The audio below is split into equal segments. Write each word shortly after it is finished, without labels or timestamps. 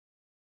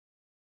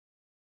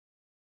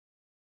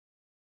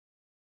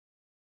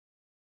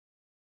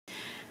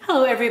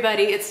Hello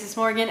everybody, it's Ms.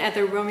 Morgan at the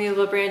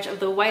Romeoville branch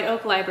of the White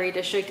Oak Library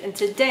District, and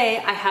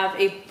today I have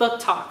a book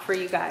talk for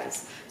you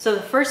guys. So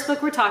the first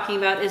book we're talking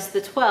about is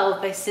The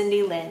 12 by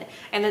Cindy Lynn,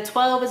 and The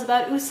 12 is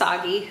about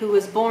Usagi, who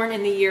was born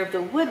in the year of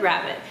the Wood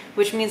Rabbit,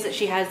 which means that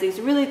she has these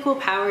really cool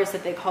powers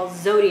that they call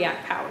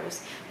zodiac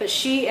powers. But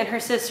she and her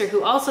sister,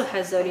 who also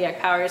has zodiac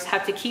powers,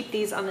 have to keep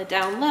these on the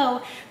down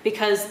low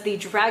because the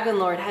Dragon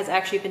Lord has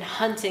actually been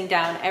hunting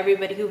down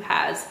everybody who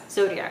has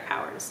zodiac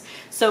powers.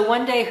 So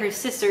one day her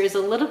sister is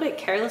a little bit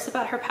careless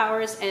about her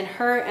powers, and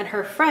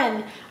her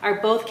friend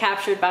are both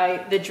captured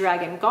by the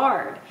Dragon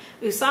Guard.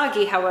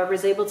 Usagi, however,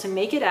 is able to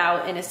make it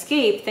out and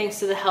escape thanks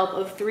to the help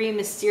of 3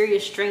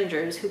 mysterious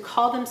strangers who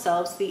call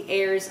themselves the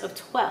Heirs of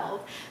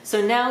 12.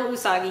 So now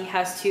Usagi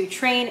has to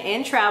train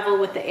and travel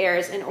with the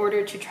heirs in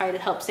order to try to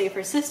help save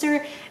her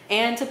sister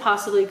and to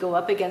possibly go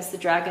up against the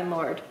Dragon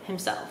Lord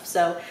himself.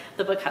 So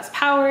the book has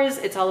powers,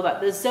 it's all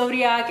about the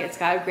zodiac, it's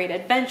got a great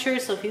adventure,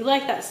 so if you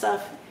like that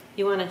stuff,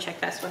 you want to check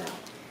this one out.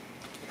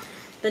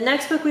 The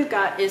next book we've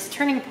got is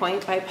Turning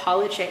Point by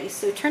Paula Chase.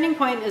 So Turning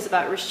Point is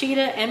about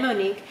Rashida and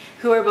Monique,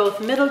 who are both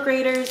middle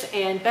graders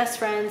and best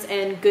friends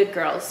and good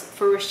girls.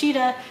 For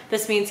Rashida,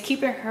 this means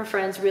keeping her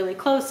friends really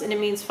close, and it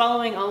means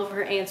following all of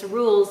her aunt's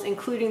rules,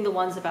 including the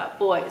ones about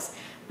boys.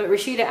 But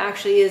Rashida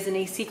actually is in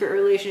a secret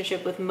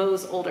relationship with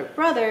Mo's older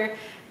brother,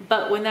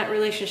 but when that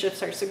relationship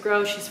starts to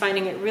grow, she's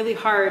finding it really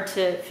hard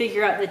to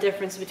figure out the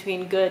difference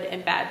between good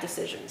and bad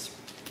decisions.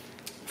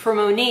 For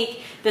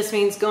Monique, this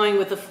means going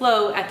with the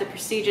flow at the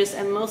prestigious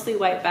and mostly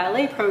white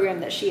ballet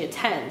program that she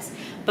attends.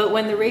 But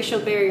when the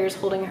racial barriers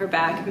holding her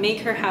back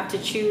make her have to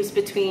choose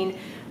between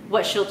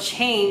what she'll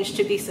change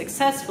to be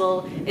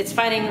successful,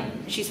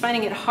 she's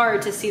finding it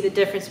hard to see the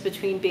difference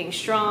between being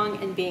strong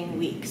and being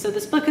weak. So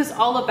this book is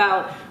all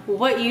about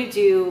what you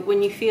do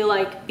when you feel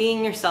like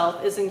being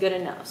yourself isn't good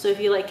enough. So if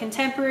you like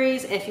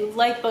contemporaries, and if you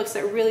like books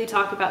that really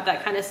talk about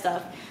that kind of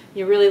stuff,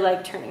 you really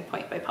like Turning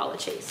Point by Paula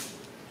Chase.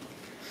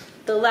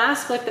 The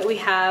last book that we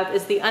have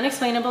is The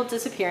Unexplainable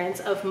Disappearance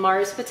of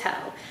Mars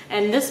Patel.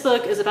 And this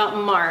book is about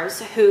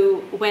Mars, who,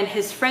 when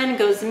his friend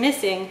goes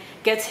missing,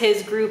 gets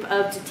his group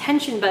of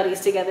detention buddies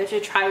together to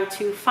try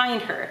to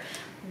find her.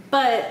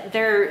 But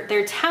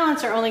their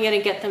talents are only going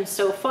to get them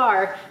so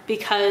far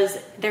because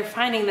they're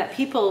finding that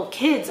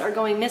kids are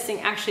going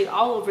missing actually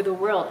all over the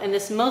world. And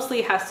this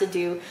mostly has to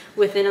do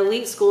with an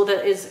elite school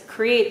that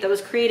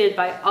was created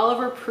by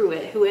Oliver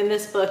Pruitt, who in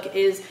this book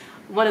is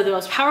one of the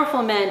most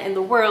powerful men in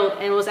the world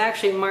and was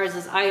actually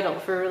Mars's idol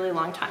for a really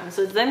long time.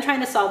 So it's them trying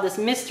to solve this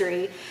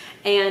mystery,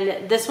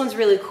 and this one's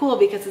really cool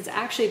because it's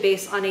actually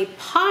based on a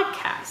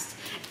podcast.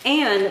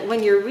 And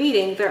when you're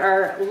reading, there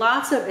are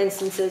lots of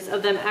instances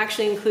of them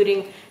actually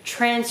including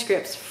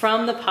transcripts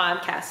from the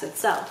podcast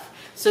itself.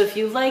 So if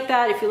you like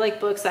that, if you like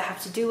books that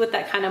have to do with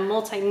that kind of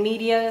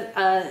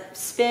multimedia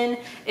spin,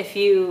 if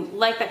you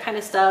like that kind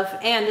of stuff,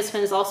 and this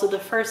one is also the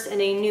first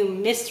in a new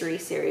mystery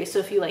series. So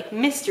if you like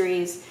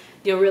mysteries,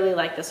 you'll really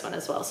like this one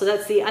as well. So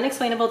that's The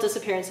Unexplainable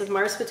Disappearance of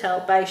Mars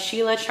Patel by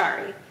Sheila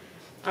Chari.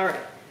 All right,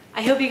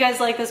 I hope you guys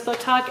like this book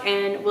talk,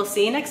 and we'll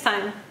see you next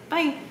time.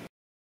 Bye.